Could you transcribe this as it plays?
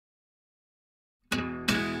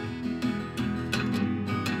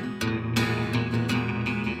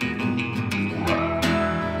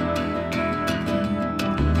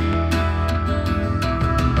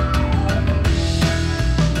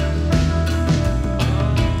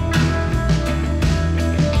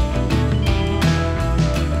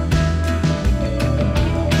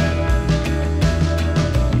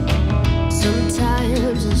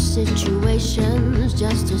conversations,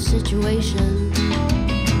 just a situation.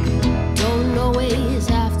 Don't always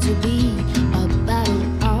have to be a battle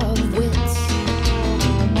of wits.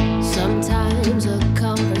 Sometimes a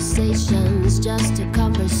conversation's just a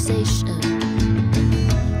conversation.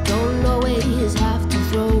 Don't always have to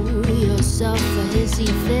throw yourself a hissy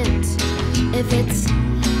fit. If it's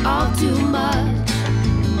all too much,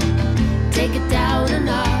 take it down a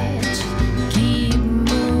notch. Keep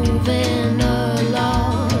moving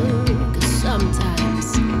along, 'cause sometimes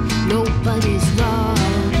nobody's wrong.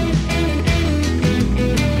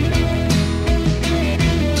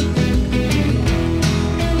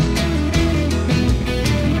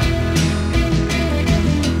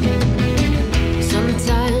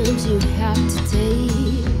 Sometimes you have to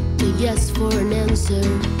take a yes for an answer,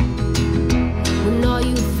 when all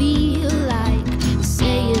you feel like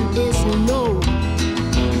saying is no.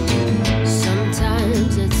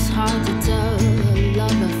 Sometimes it's hard to tell a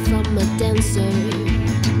lover from a dancer,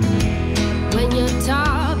 when your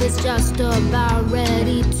top is just about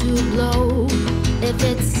ready to blow. If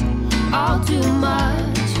it's all too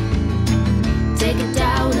much, take it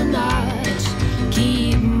down a notch.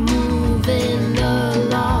 Keep moving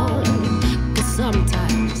along, 'cause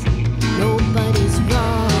sometimes nobody's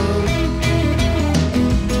wrong.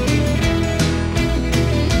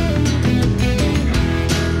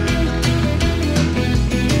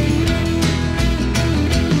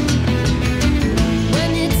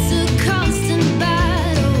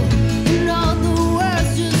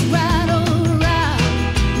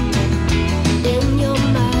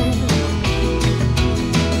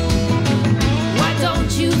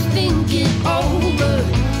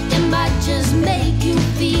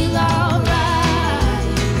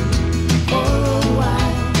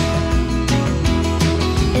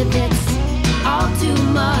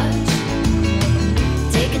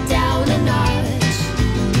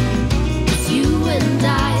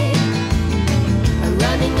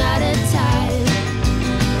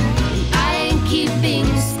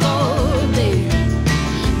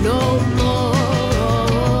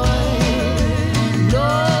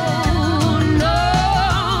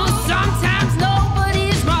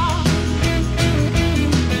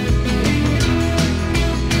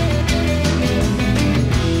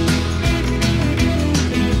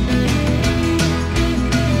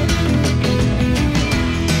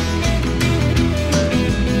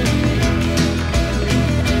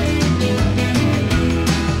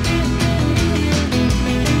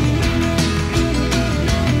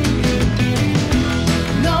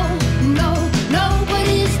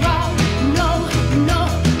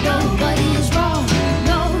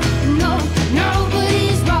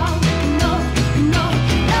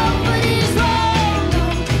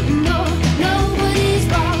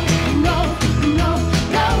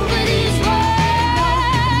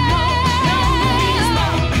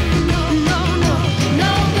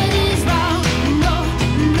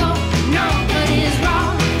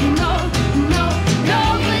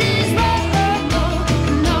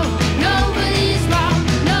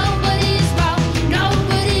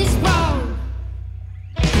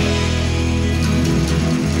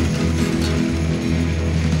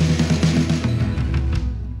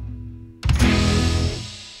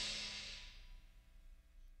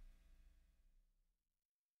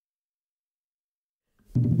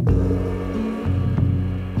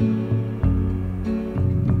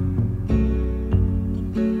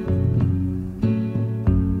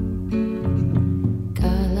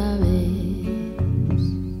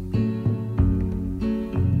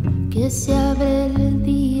 Se abre el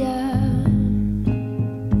día,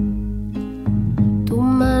 tu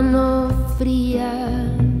mano fría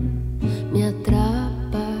me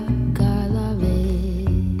atrapa cada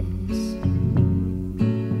vez.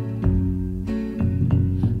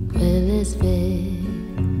 Puedes ver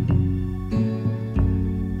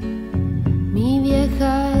mi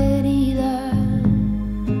vieja herida,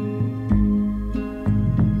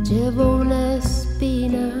 llevo una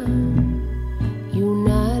espina y un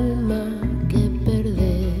alma que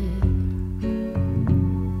perder.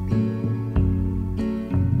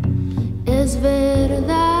 Es verdad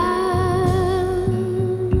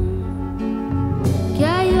que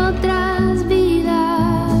hay otras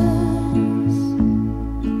vidas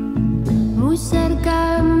muy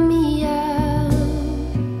cerca mía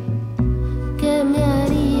que me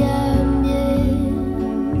harían bien.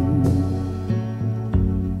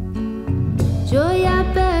 Yo ya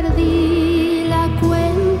perdí la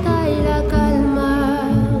cuenta y la calma,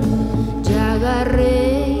 ya agarré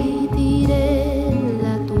y tiré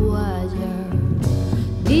la toalla.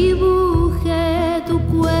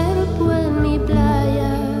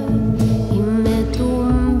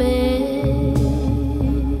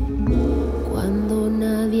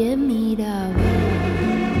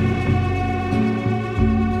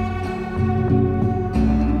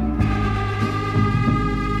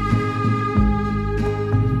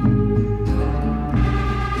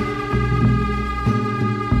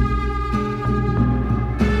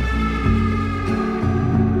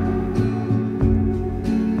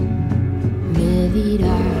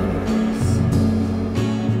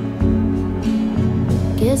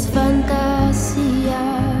 fantasía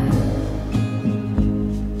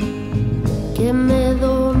que me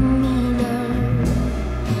domina,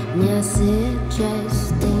 me acecha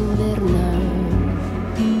este invernal.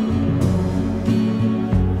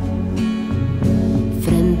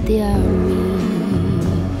 Frente a mí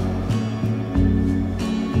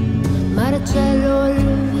marcha el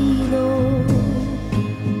olvido,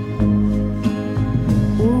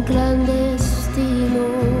 un clandestino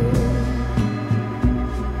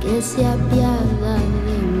que se apiada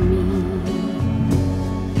de mí.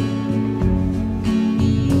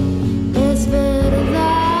 Es verdad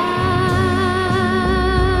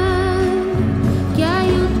que hay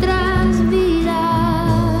otras vidas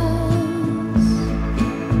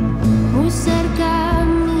muy cerca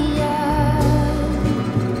mía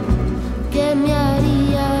que me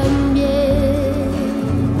harían bien.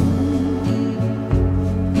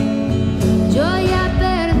 Yo ya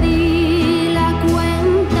perdí la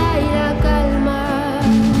cuenta y la calma,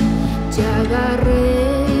 ya agarré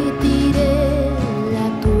y tiré la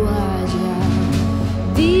toalla,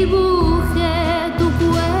 dibujé tu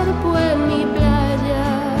cuerpo en mi playa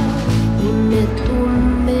y me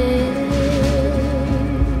tumbé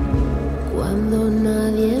cuando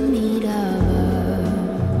nadie miraba.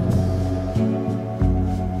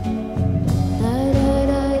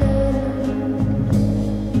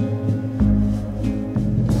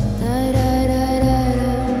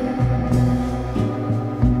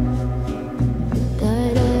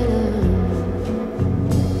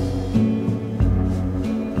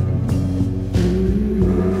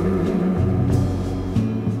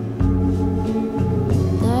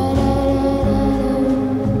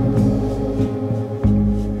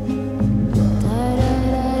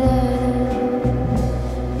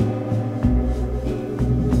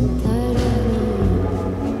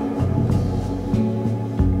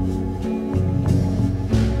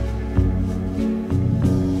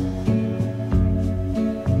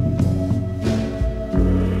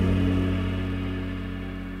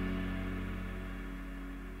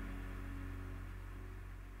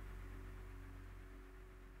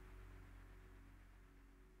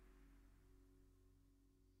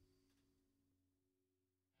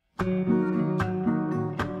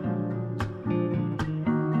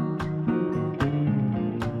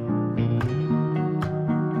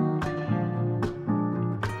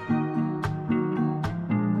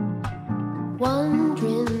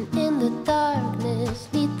 Wandering in the darkness,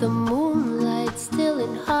 neath the moonlight, still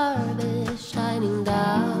in harvest, shining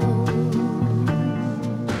down.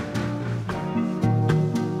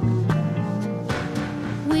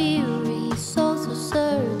 Weary souls are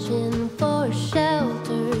searching for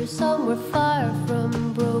shelter somewhere far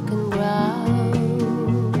from broken ground.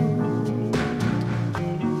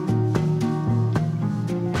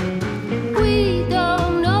 We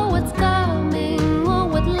don't know what's coming or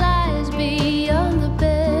what lies beyond the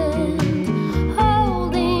bend,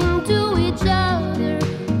 holding to each other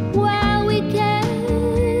while we can,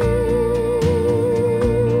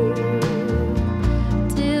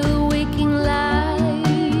 till waking light.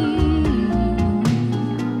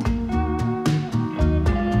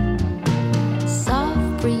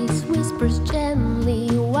 Soft breeze whispers gently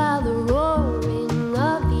while the roaring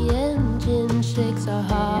of the engine shakes our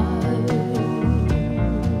hearts.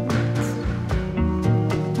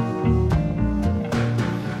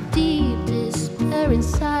 Deep despair in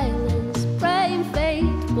silence, praying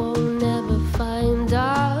fate will never find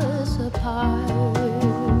us apart.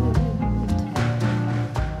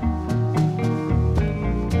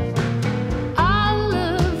 All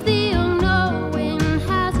of the unknowing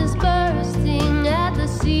has us bursting at the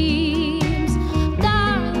seams.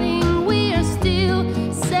 Darling, we are still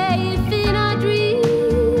safe in our dreams,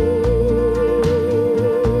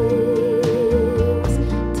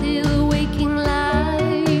 till waking light.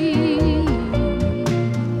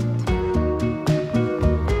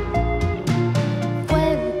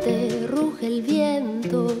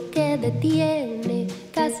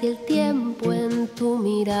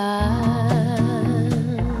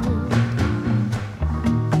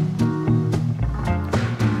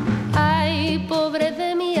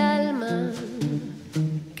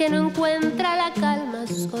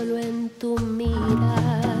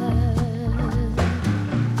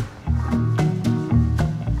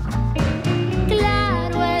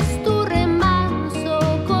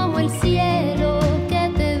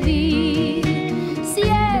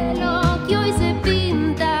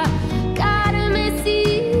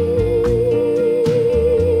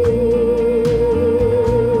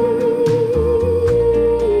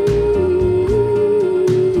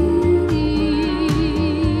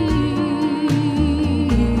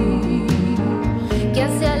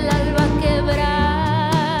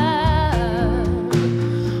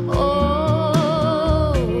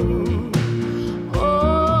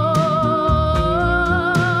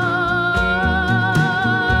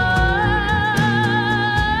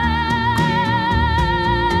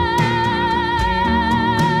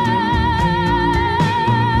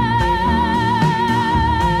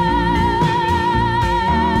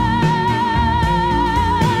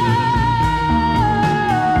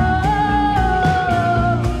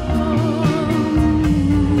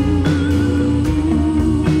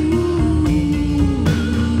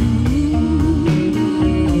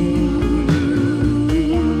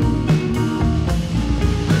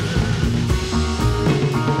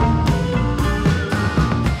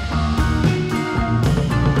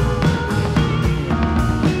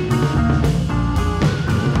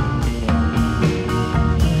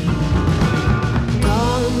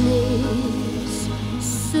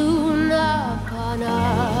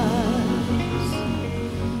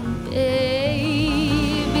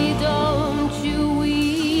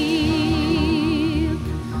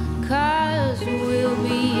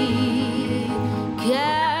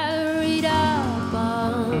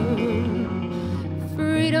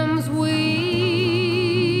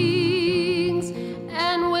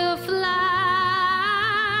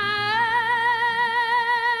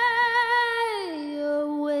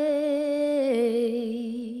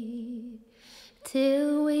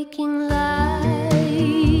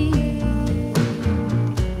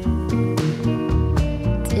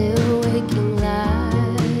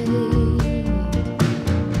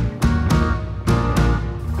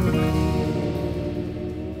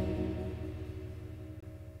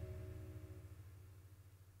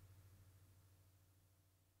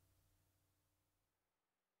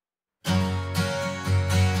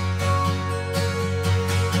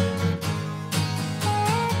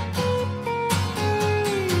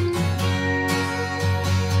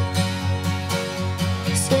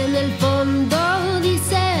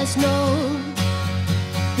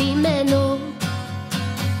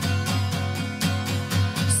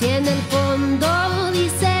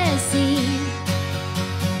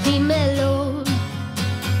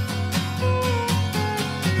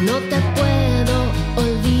 No te puedo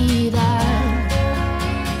olvidar,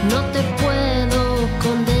 no te puedo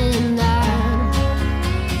condenar.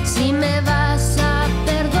 Si me vas a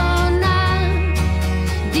perdonar,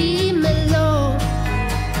 dímelo,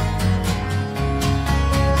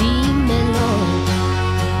 dímelo.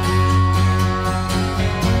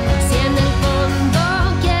 Si en el fondo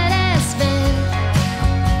quieres ver,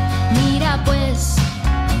 mira pues.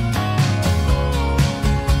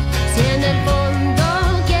 Si en el fondo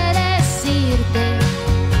quieres irte,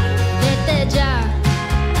 vete ya.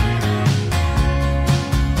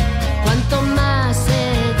 Cuanto más he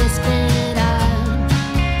de esperar,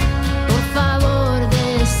 por favor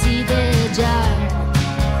decide ya.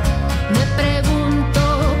 Me pregunto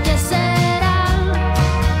qué será,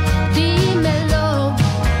 dímelo,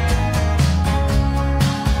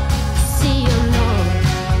 sí o no.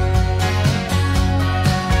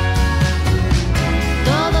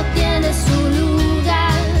 Todo tiene su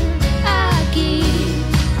lugar aquí.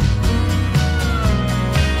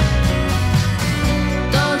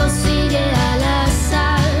 Todo sigue al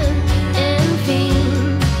azar, en fin.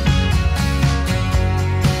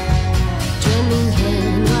 Yo en mi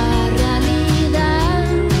ingenua realidad,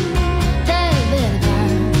 de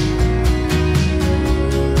verdad,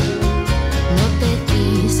 no te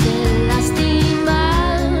quise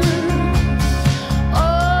lastimar. Oh,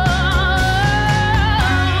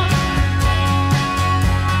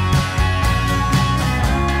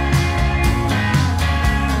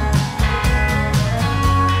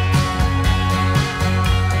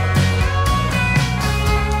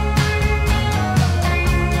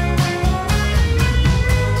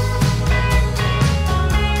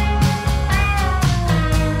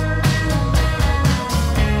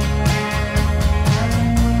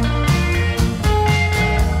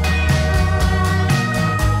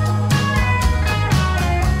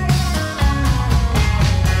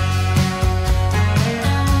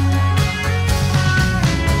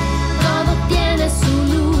 todo tiene su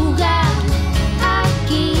lugar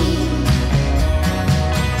aquí.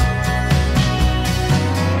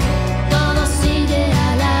 Todo sigue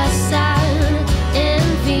al azar, en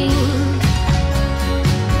fin.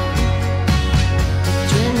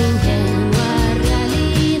 Yo en mi ingenua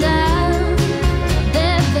realidad,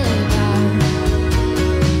 de verdad,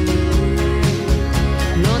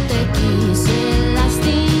 no te quise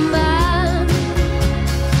lastimar.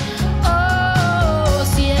 Oh,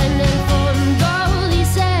 si en el fondo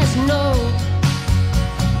dices no,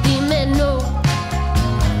 dime no,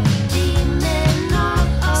 dime no.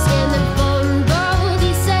 Si en el fondo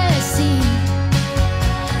dices sí,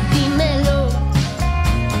 dímelo,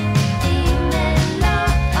 dímelo.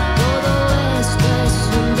 Todo esto es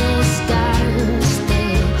un desgaste,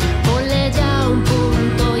 ponle ya un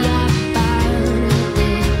punto y aparte.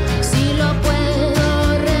 Si lo puedo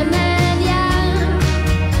remediar,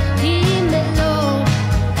 dímelo,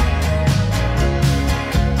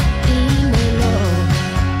 dímelo.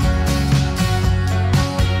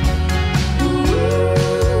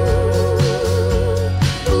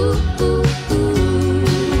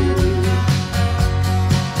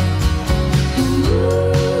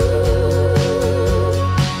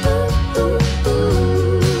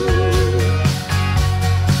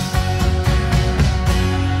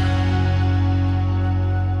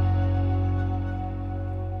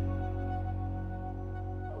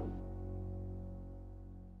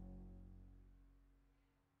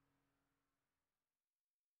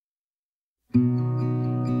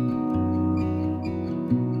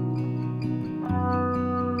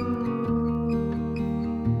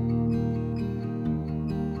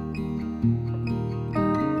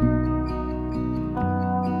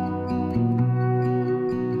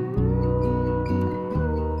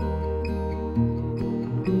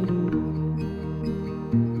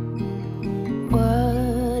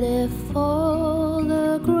 What if all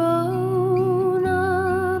the grown-ups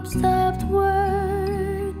stopped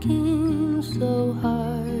working so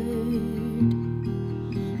hard,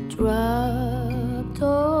 dropped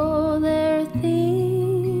all their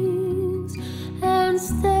things and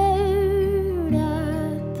stared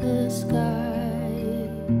at the sky?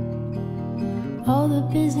 All the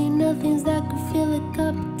busy nothings that could fill a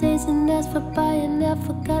cup of days and asked for by and have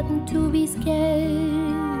forgotten to be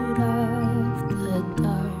scared of the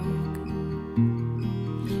dark.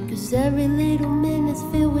 'Cause every little minute's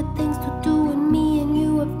filled with things to do, and me and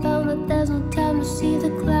you have found that there's no time to see the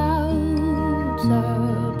clouds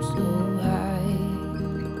up so high.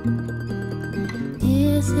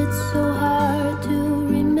 Is it so hard to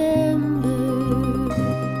remember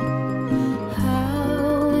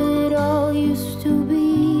how it all used to be?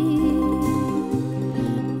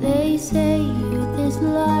 They say youth is is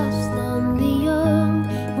lost on the young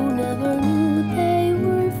who never knew they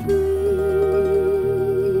were free.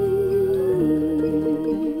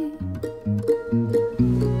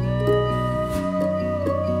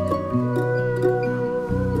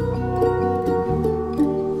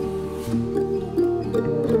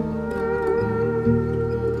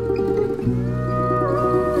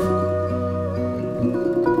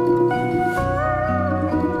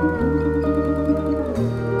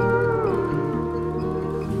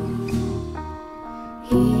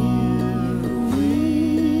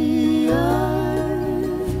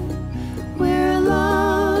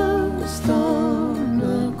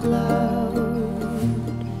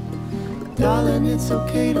 It's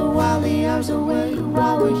okay to while the hours away.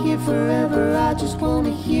 While we're here forever, I just want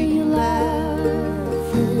to hear you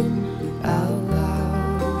laughing out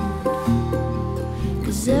loud.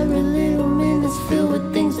 'Cause every little minute's filled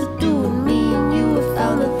with things to do, and me and you have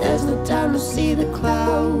found that there's no time to see the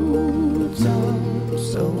clouds up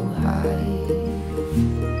so high.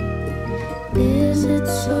 Is it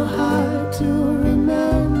so hard to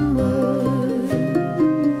remember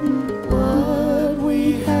what we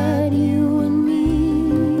had, you and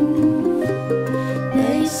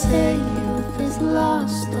say youth is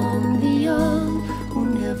lost on the young who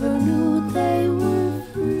never knew they were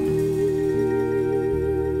free.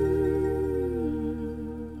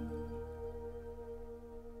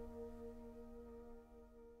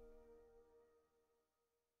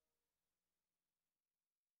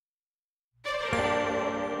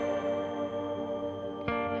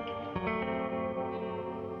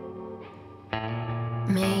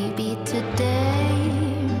 Maybe today,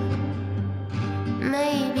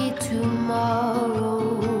 maybe tomorrow,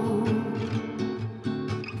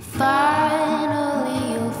 finally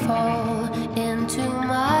you'll fall into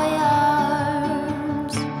my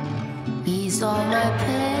arms, ease all my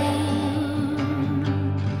pain,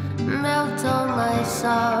 melt all my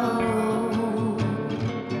sorrow,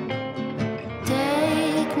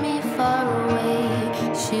 take me far away,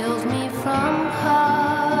 shield me from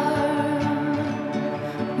harm,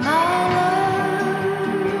 my love.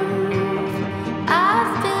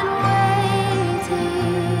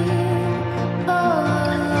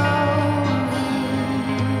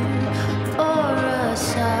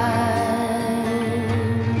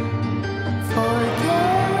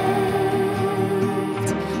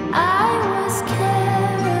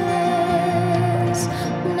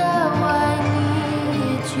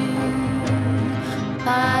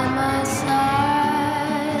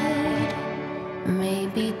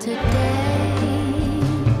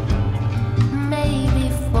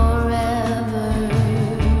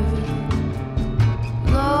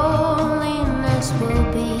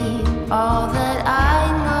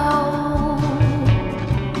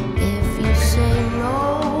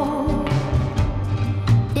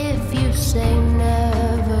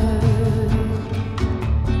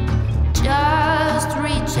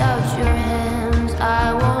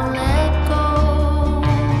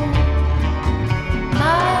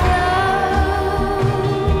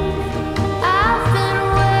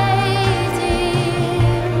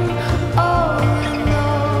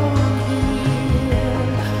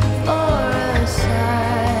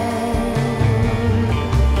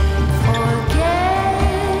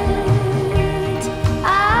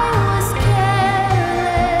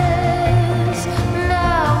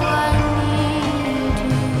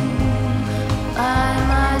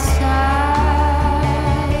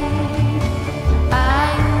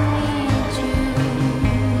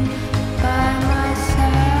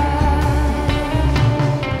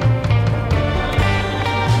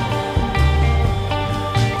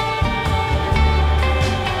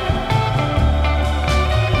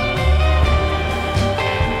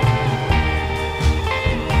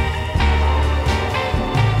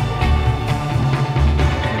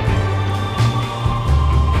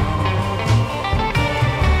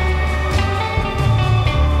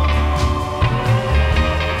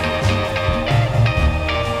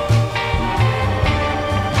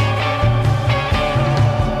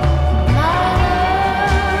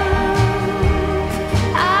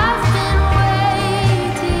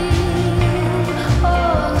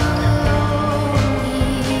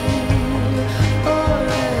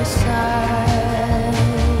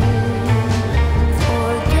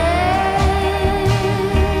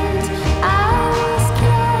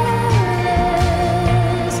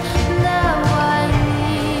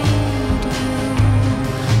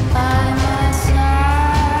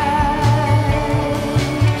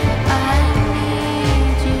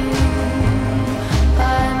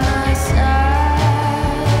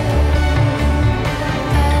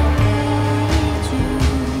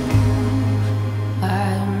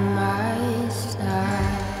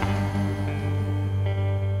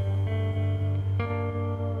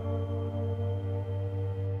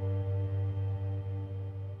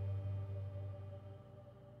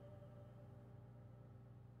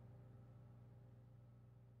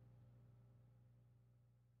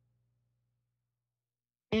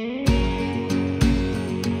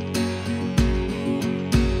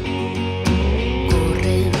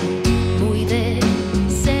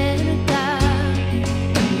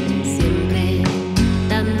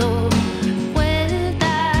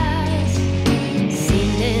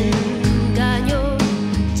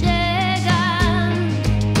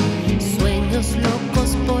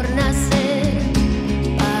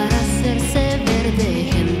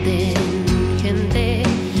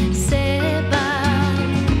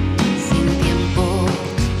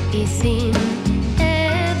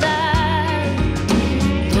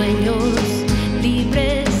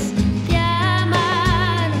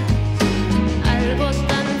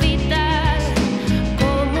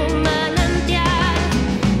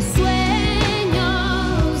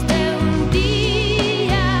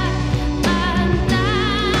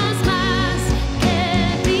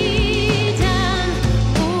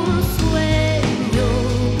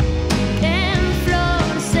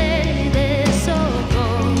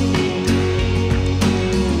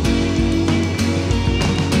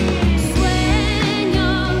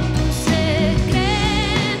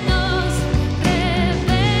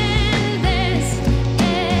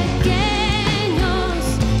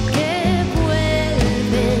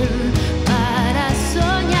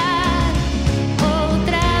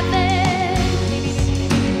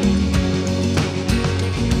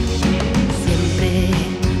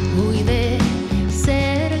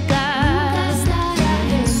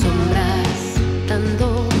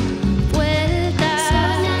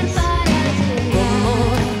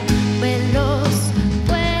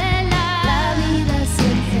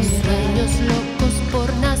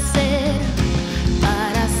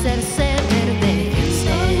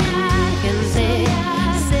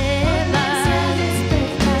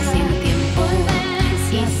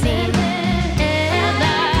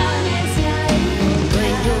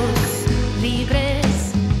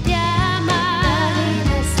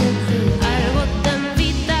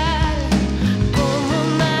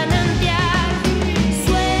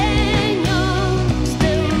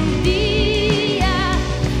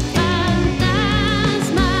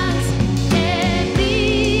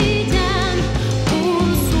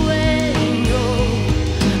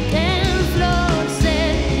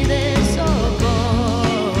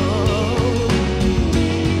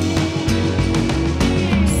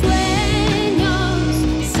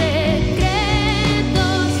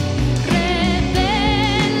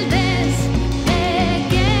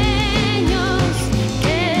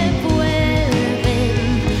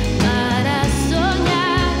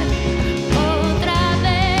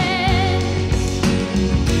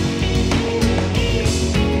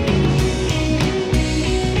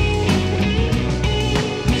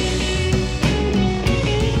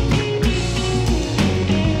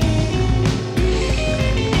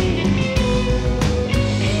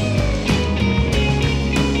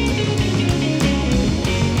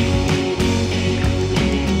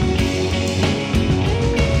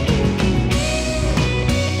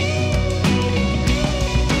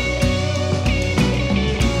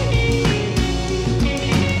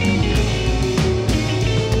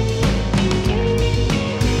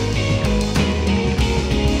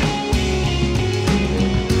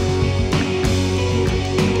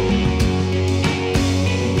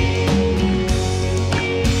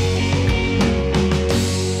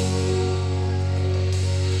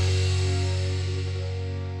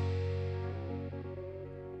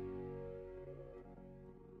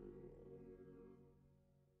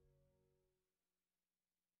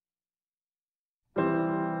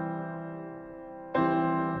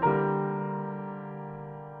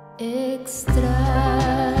 Extraños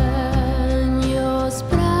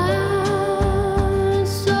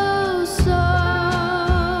brazos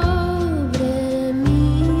sobre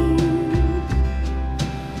mí,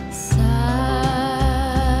 saben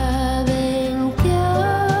que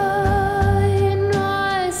hoy no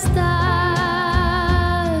estás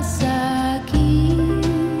aquí.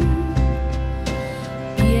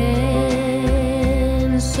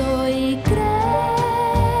 Pienso y creo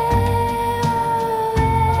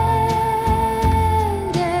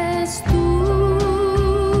eres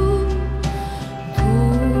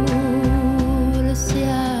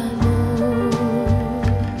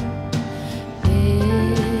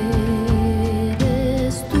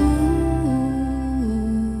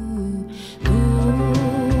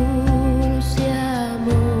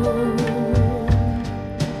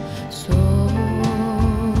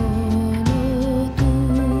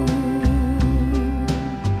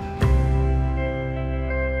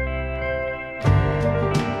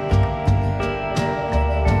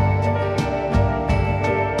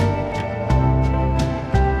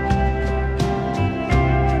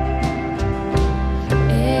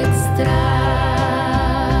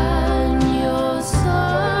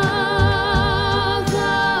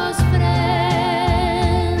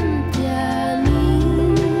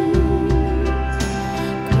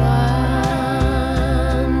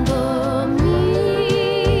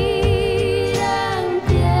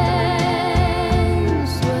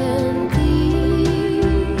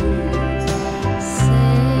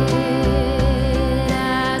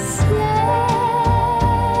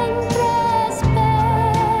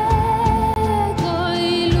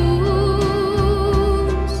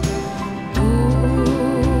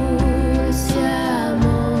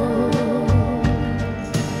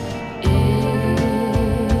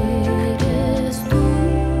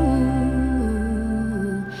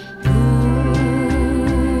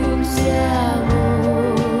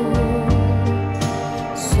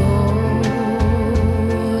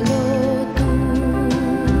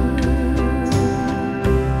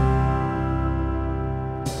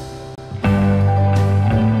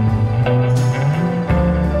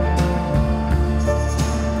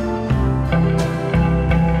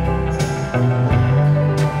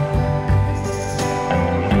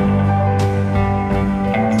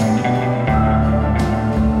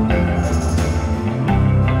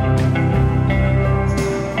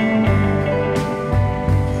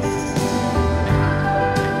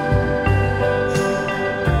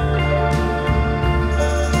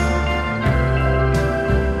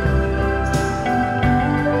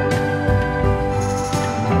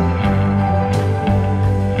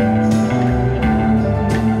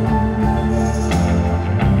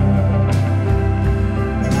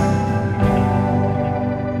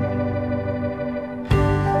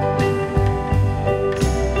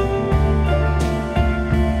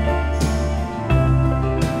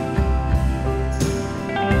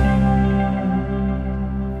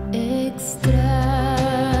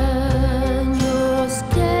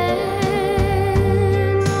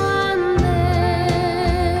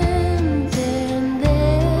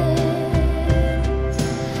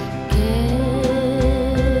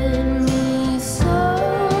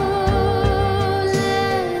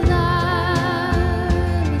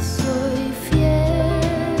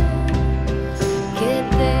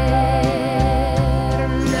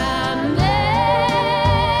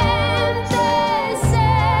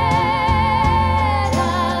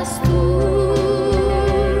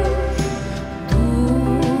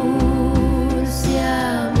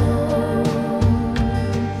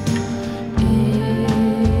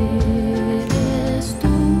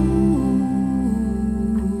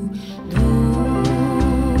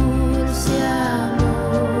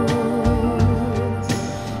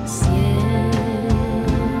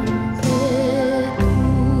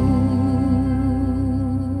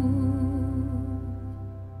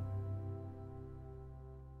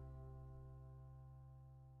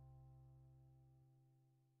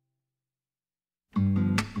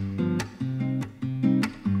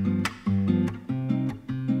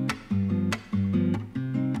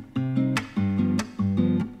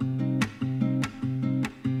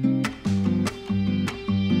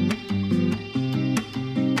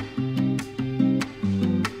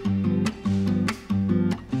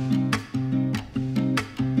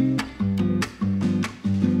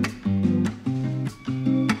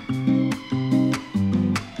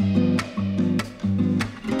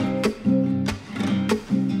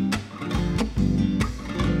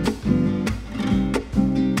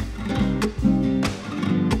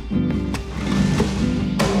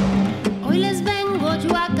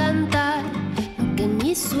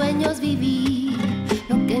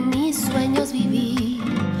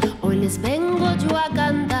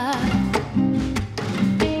cantar.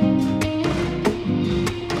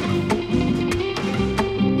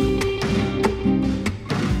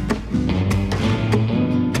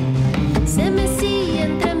 Se mecía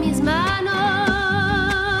entre mis manos,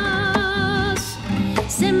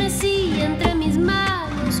 se mecía entre mis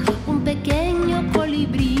manos un pequeño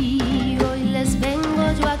colibrí. Hoy les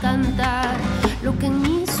vengo yo a cantar lo que en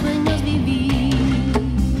mis sueños viví.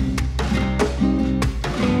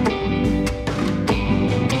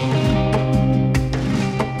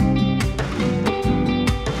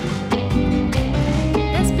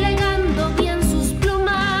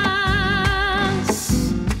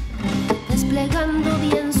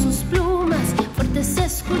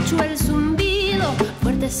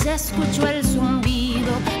 Se escuchó el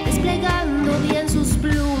zumbido, desplegando bien sus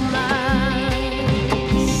plumas.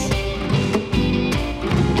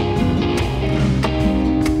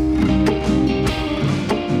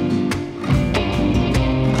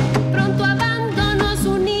 Pronto abandonó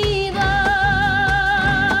su nido,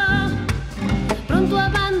 pronto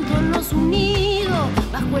abandonó su nido,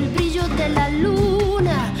 bajo el brillo de la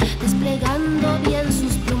luna, desplegando bien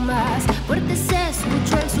sus plumas. Fuerte se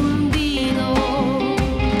escuchó el zumbido.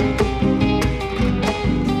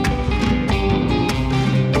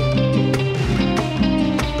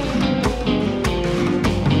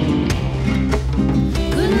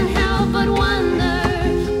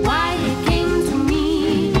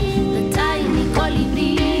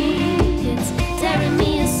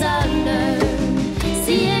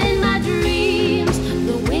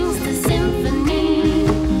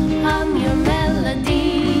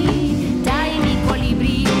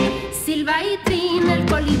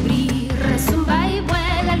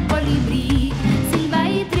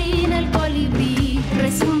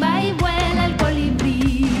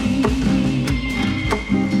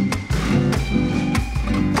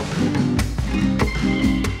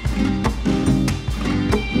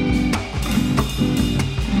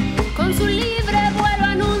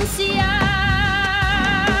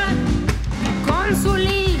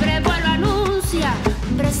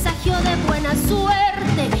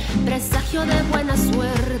 Presagio de buena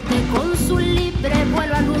suerte, con su libre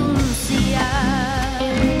vuelo anuncia.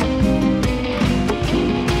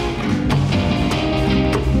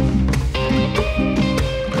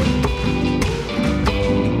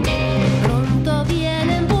 Pronto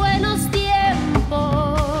vienen buenos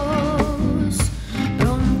tiempos,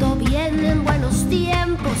 pronto vienen buenos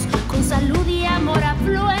tiempos, con salud y amor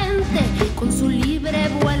afluente, con su libre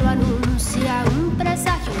vuelo anuncia un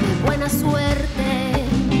presagio de buena suerte.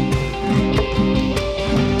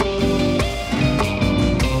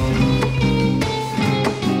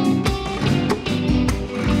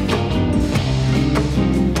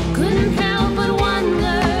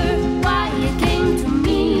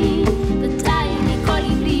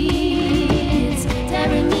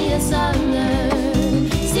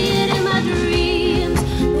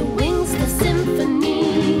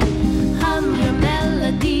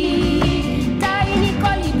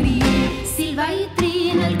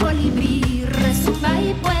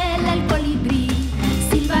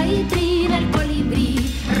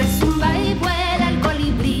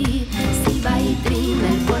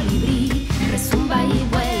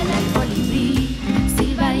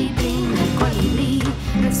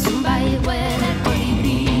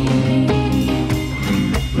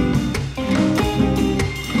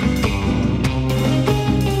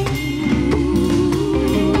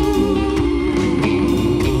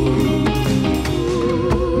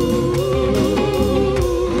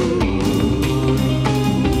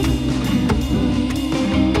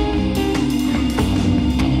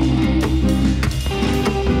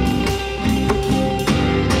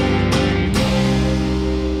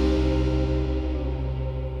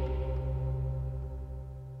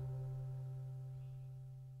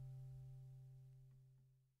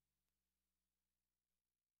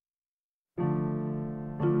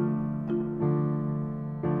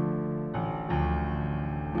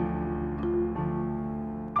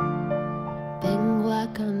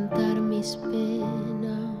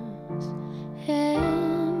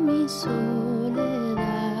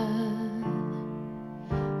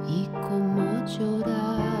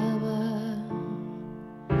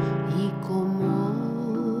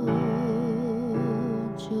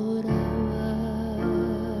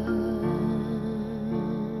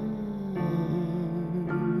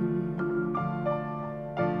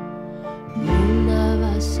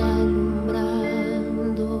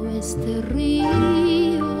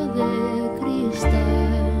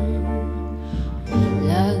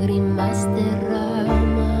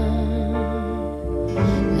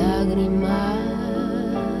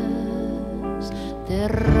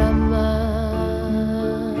 derramar.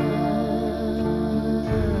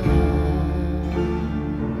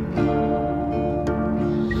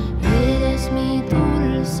 Eres mi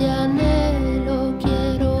dulce anhelo,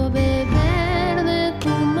 quiero beber de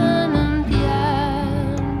tu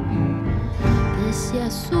manantial, de ese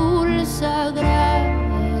azul sagrado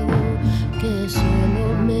que solo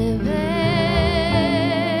me ve.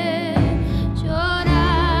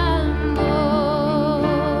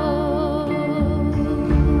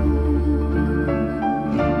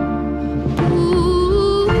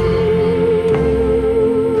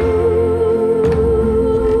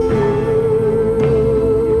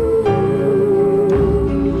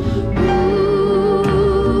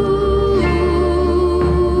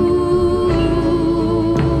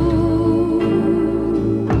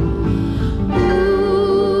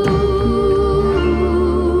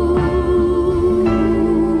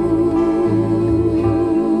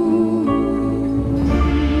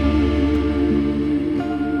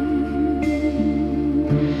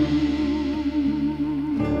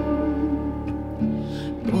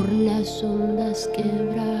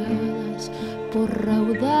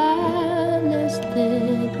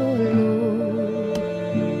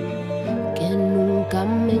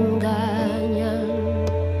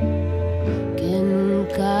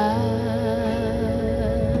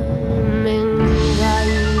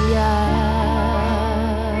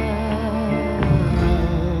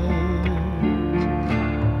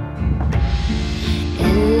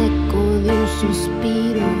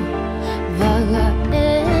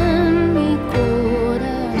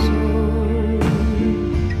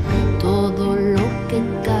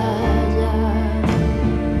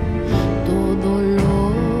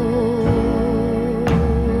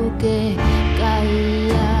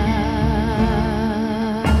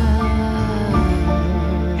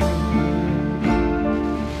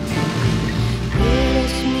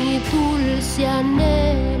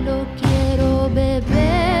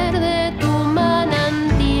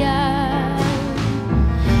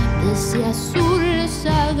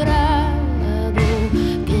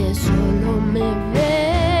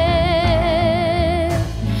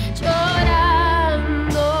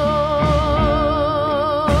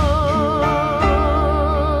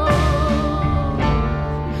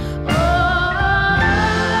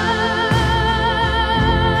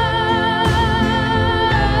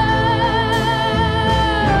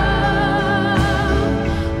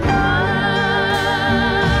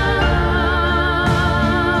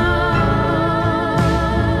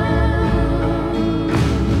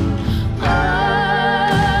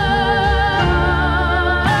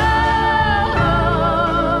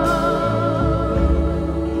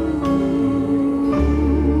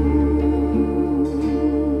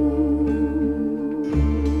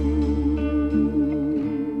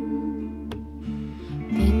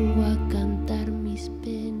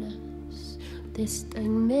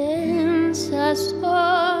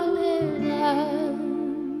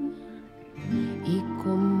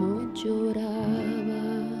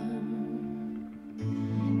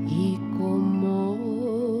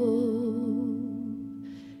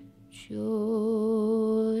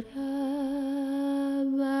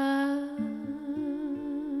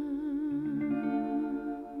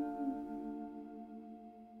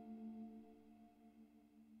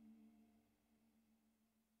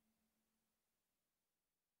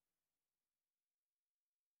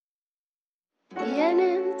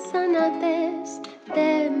 Vienen zanates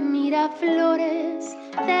de Miraflores,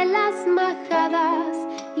 de las majadas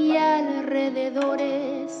y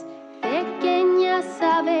alrededores, pequeñas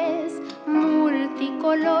aves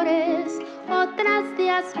multicolores, otras de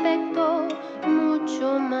aspecto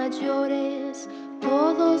mucho mayores.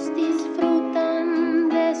 Todos disfrutan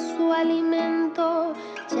de su alimento,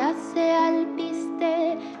 ya sea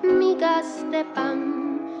alpiste, migas de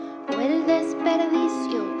pan o el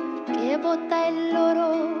desperdicio que bota el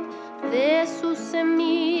loro de sus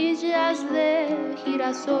semillas de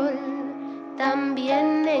girasol.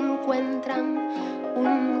 También encuentran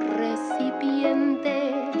un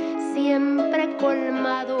recipiente siempre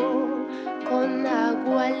colmado con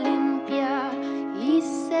agua limpia y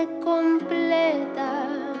se completa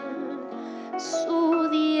su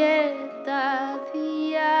dieta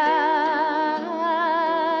diaria.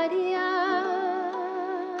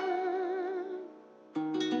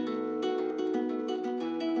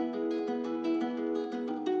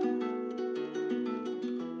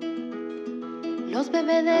 Los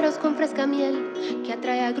bebederos con fresca miel que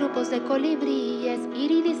atrae a grupos de colibríes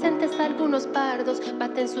iridiscentes, algunos pardos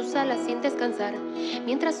baten sus alas sin descansar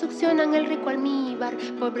mientras succionan el rico almíbar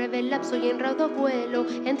por breve lapso y en raudo vuelo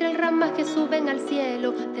entre el ramaje suben al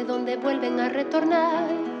cielo de donde vuelven a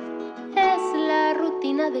retornar. Es la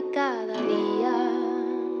rutina de cada día.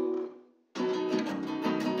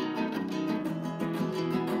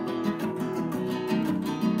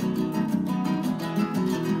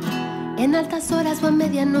 En altas horas o a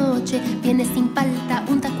medianoche viene sin palta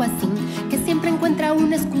un tacuacín que siempre encuentra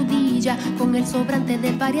una escudilla con el sobrante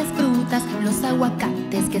de varias frutas, los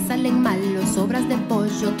aguacates que salen malos, sobras de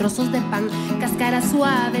pollo, trozos de pan, cáscaras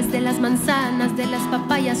suaves de las manzanas, de las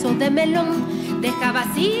papayas o de melón. Deja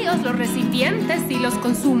vacíos los recipientes y los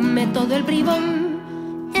consume todo el bribón.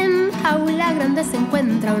 En jaula grande se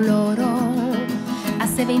encuentra un loro,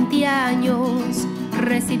 hace 20 años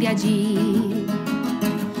reside allí.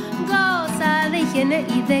 De higiene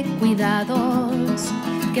y de cuidados,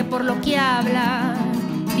 que por lo que habla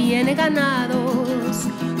tiene ganados.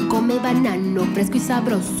 Come banano fresco y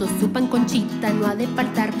sabroso, su pan con chita no ha de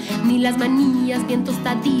faltar, ni las manías bien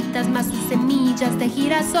tostaditas, más sus semillas de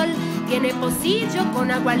girasol. Tiene pocillo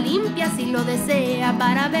con agua limpia si lo desea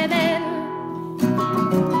para beber.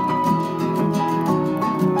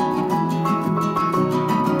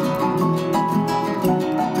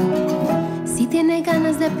 Tiene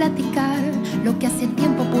ganas de platicar lo que hace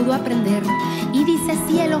tiempo pudo aprender y dice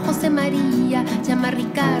cielo José María, llama a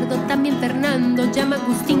Ricardo, también Fernando, llama a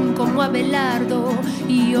Agustín como Abelardo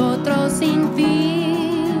y otros sin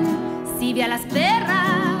fin. Si ve a las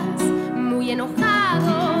perras muy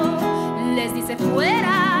enojado, les dice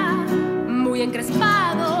fuera muy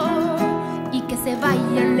encrespado y que se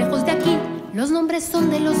vayan lejos de aquí. Los nombres son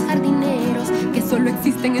de los jardineros que solo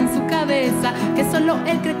existen en su cabeza, que solo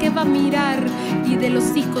él cree que va a mirar, y de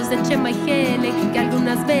los hijos de Chema y Helen que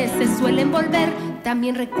algunas veces suelen volver.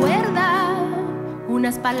 También recuerda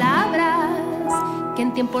unas palabras que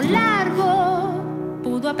en tiempo largo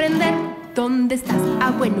pudo aprender. ¿Dónde estás?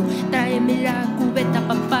 Ah, bueno, tráeme la cubeta,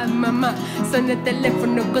 papá, mamá. Suena el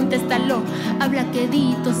teléfono, contéstalo. Habla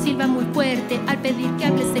quedito, silba muy fuerte. Al pedir que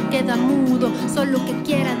hable se queda mudo. Solo que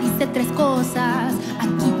quiera dice 3 cosas.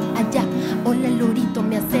 Aquí, allá. Hola, lorito,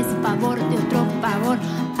 ¿me haces favor de otro favor?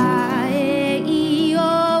 A, E, I,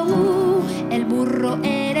 O, U. El burro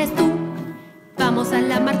eres tú. Vamos a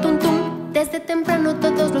la mar, tum, tum. Desde temprano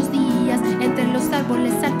todos los días entre los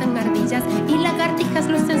árboles saltan ardillas y lagartijas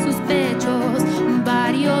lucen sus pechos,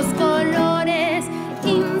 varios colores,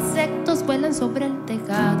 insectos vuelan sobre el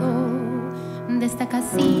tejado de esta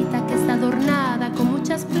casita que está adornada con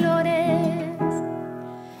muchas flores.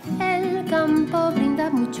 El campo brinda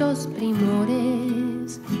muchos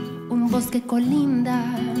primores, un bosque colinda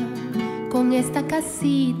con esta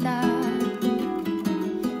casita.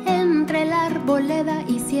 Entre la arboleda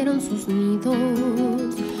hicieron sus nidos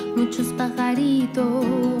muchos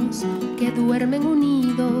pajaritos que duermen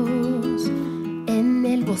unidos. En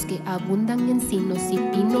el bosque abundan encinos y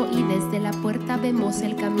pino y desde la puerta vemos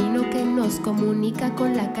el camino que nos comunica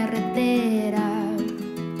con la carretera.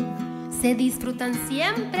 Se disfrutan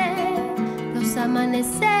siempre los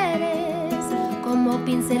amaneceres como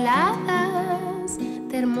pinceladas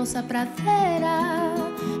de hermosa pradera.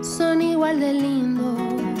 Son igual de lindos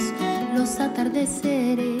los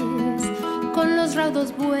atardeceres con los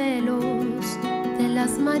raudos vuelos de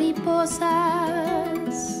las mariposas.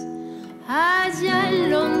 Allá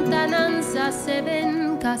en lontananza se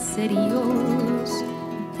ven caseríos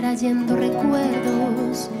trayendo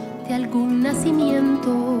recuerdos de algún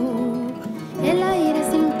nacimiento. El aire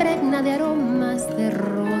se impregna de aromas de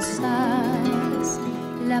rosas,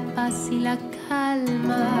 la paz y la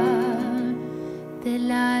calma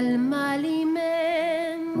del alma alimenta.